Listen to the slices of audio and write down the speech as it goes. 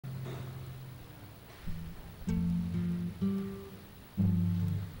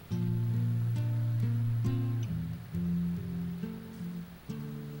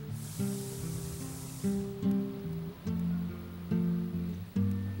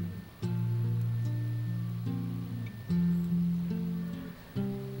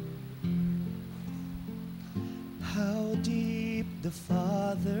the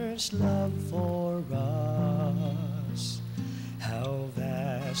Father's love for us, how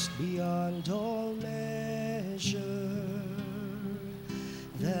vast beyond all measure,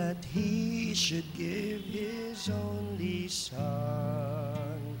 that He should give His only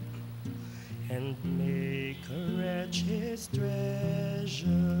Son and make a wretch His treasure.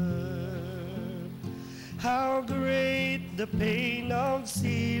 How great the pain of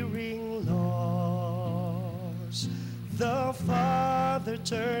searing loss! The Father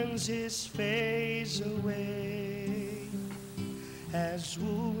turns His face away, as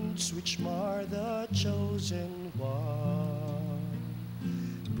wounds which mar the chosen one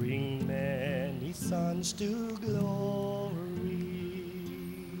bring many sons to glory.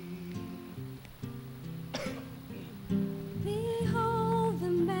 Behold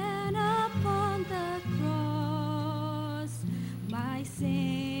the man upon the cross, my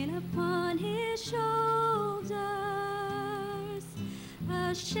sin upon His shoulders.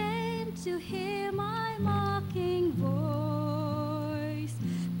 Ashamed to hear my mocking voice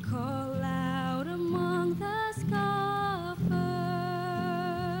call out among the scoffers.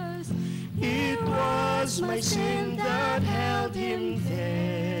 It was my sin that held Him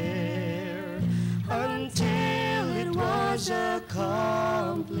there until it was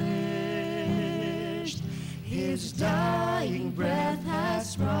accomplished. His dying breath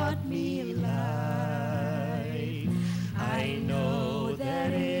has brought me life. I know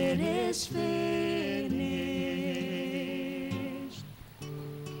that it is finished.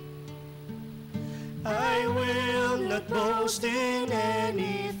 I will not boast in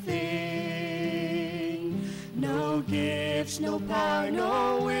anything, no gifts, no power,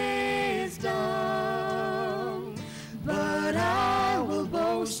 no wisdom, but I will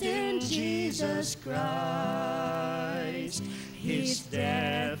boast in Jesus Christ, His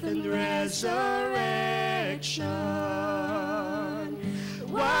death and resurrection.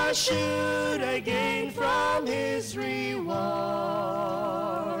 What should I gain from His reward?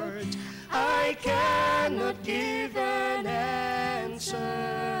 I cannot give an answer,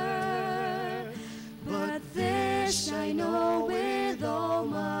 but this I know with all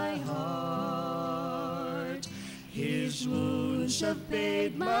my heart: His wounds have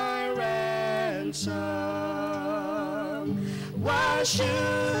paid my ransom. What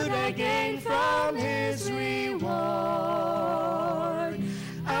should I gain from His reward?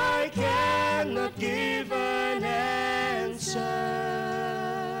 I cannot give an answer,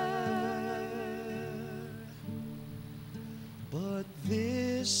 but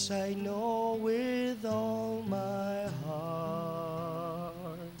this I know with all my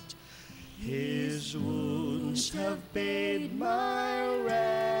heart: His wounds have paid my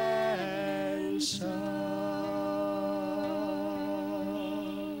ransom.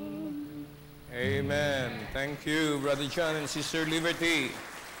 Amen. Thank you, Brother John and Sister Liberty,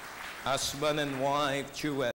 husband and wife, Jewel.